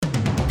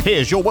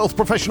Here's your Wealth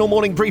Professional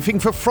morning briefing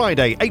for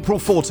Friday, April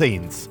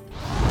 14th.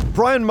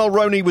 Brian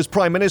Mulroney was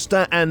Prime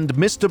Minister and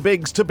Mr.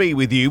 Biggs to Be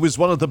With You was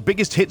one of the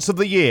biggest hits of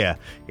the year.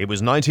 It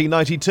was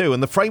 1992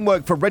 and the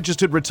framework for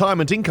registered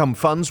retirement income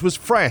funds was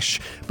fresh.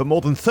 But more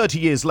than 30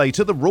 years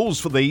later, the rules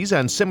for these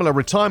and similar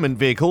retirement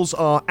vehicles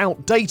are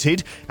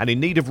outdated and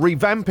in need of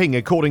revamping,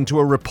 according to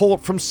a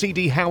report from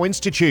C.D. Howe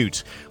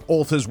Institute.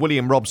 Authors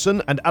William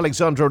Robson and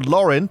Alexandra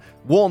Lauren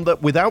warn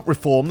that without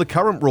reform, the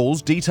current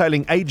rules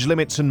detailing age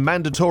limits and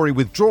mandatory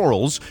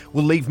withdrawals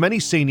will leave many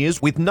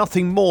seniors with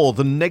nothing more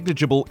than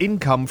negligible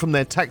income from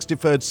their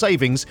tax-deferred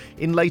savings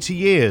in later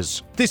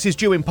years. This is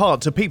due in part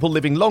to people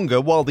living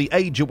longer, while the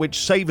age at which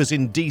savers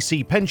in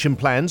DC pension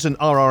plans and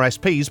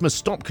RRSPs must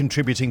stop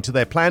contributing to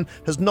their plan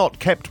has not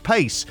kept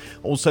pace.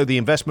 Also, the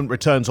investment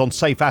returns on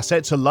safe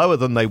assets are lower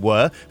than they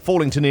were,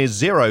 falling to near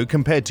zero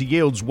compared to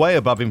yields way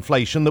above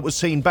inflation that was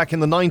seen back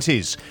in the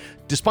 90s.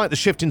 Despite the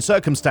shift in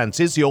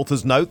circumstances, the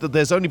authors note that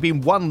there's only been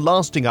one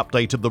lasting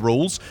update of the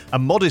rules, a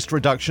modest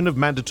reduction of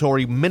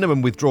mandatory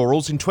minimum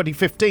withdrawals in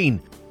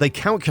 2015. They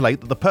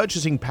calculate that the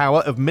purchasing power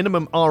of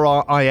minimum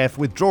RRIF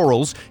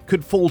withdrawals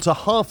could fall to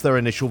half their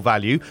initial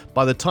value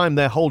by the time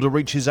their holder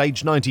reaches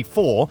age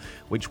 94,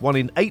 which 1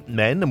 in 8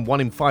 men and 1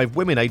 in 5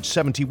 women aged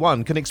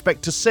 71 can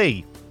expect to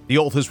see. The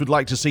authors would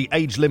like to see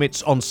age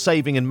limits on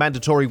saving and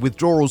mandatory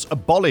withdrawals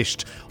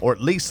abolished, or at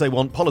least they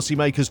want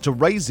policymakers to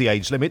raise the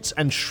age limits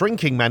and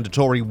shrinking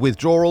mandatory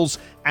withdrawals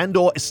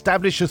and/or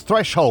establish a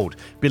threshold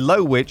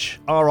below which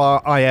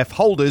RRIF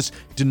holders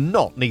do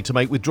not need to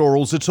make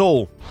withdrawals at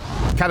all.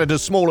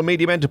 Canada's small and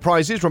medium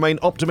enterprises remain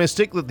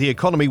optimistic that the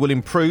economy will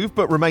improve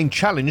but remain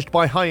challenged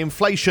by high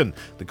inflation.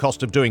 The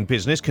cost of doing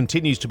business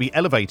continues to be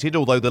elevated,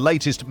 although the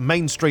latest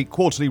Main Street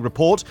quarterly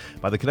report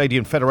by the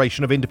Canadian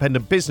Federation of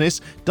Independent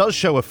Business does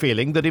show a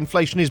feeling that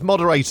inflation is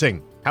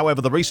moderating.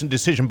 However, the recent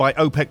decision by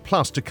OPEC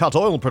Plus to cut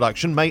oil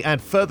production may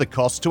add further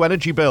costs to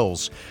energy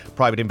bills.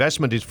 Private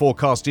investment is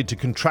forecasted to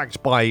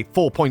contract by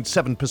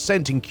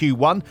 4.7% in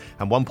Q1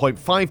 and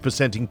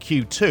 1.5% in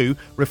Q2,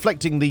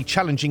 reflecting the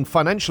challenging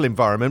financial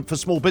environment for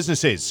small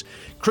businesses.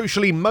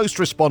 Crucially, most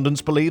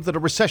respondents believe that a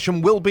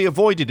recession will be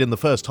avoided in the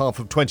first half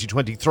of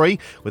 2023,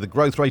 with a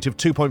growth rate of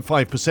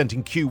 2.5%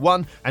 in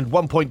Q1 and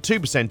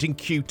 1.2% in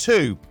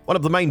Q2. One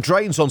of the main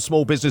drains on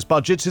small business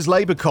budgets is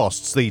labour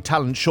costs. The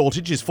talent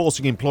shortage is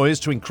forcing employers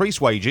to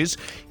increase wages.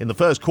 In the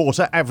first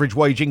quarter, average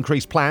wage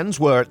increase plans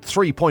were at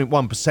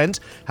 3.1%,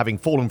 having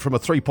fallen from a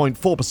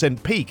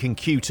 3.4% peak in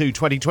Q2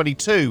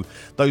 2022.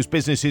 Those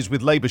businesses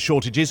with labour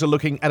shortages are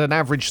looking at an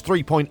average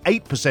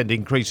 3.8%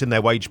 increase in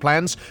their wage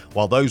plans,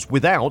 while those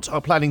without are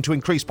planning to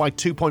increase by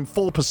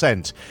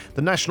 2.4%.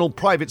 The national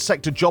private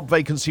sector job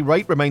vacancy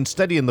rate remained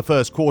steady in the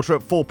first quarter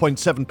at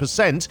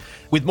 4.7%,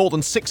 with more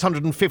than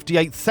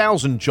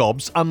 658,000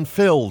 jobs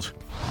unfilled.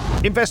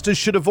 Investors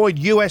should avoid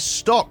US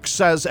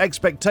stocks as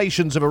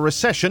expectations of a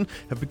recession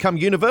have become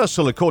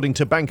universal, according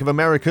to Bank of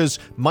America's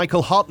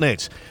Michael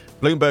Hartnett.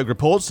 Bloomberg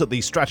reports that the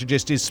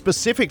strategist is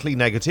specifically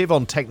negative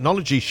on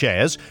technology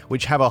shares,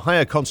 which have a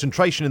higher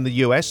concentration in the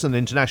US than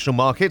international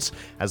markets,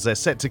 as they're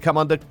set to come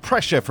under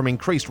pressure from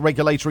increased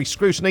regulatory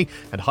scrutiny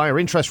and higher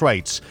interest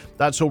rates.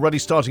 That's already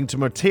starting to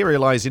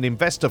materialize in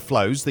investor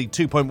flows. The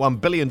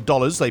 $2.1 billion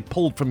they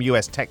pulled from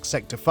US tech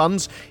sector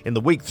funds in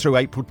the week through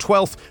April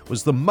 12th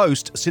was the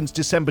most since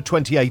December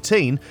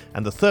 2018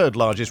 and the third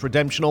largest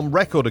redemption on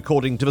record,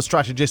 according to the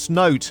strategist's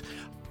note.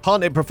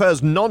 Hartnett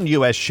prefers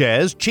non-US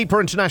shares. Cheaper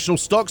international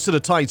stocks that are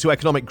tied to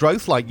economic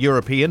growth, like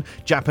European,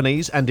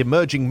 Japanese and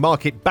emerging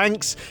market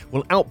banks,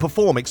 will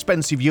outperform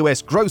expensive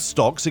US growth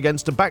stocks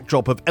against a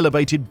backdrop of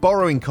elevated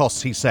borrowing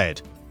costs, he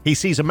said. He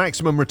sees a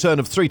maximum return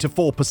of 3 to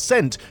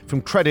 4% from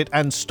credit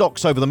and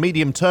stocks over the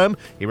medium term.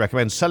 He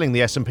recommends selling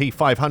the S&P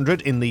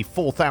 500 in the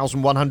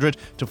 4,100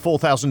 to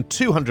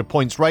 4,200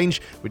 points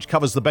range, which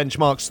covers the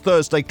benchmark's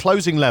Thursday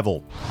closing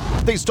level.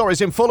 These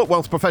stories in full at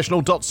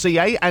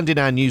WealthProfessional.ca and in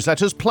our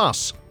newsletters.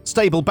 Plus,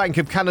 stable Bank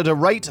of Canada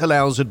rate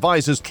allows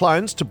advisors'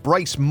 clients to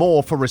brace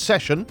more for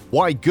recession.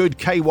 Why good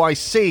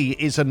KYC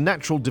is a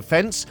natural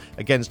defense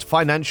against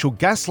financial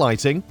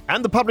gaslighting.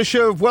 And the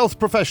publisher of Wealth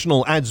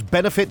Professional adds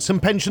Benefits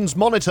and Pensions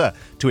Monitor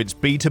to its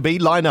B2B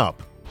lineup.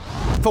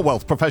 For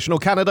Wealth Professional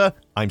Canada,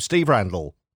 I'm Steve Randall.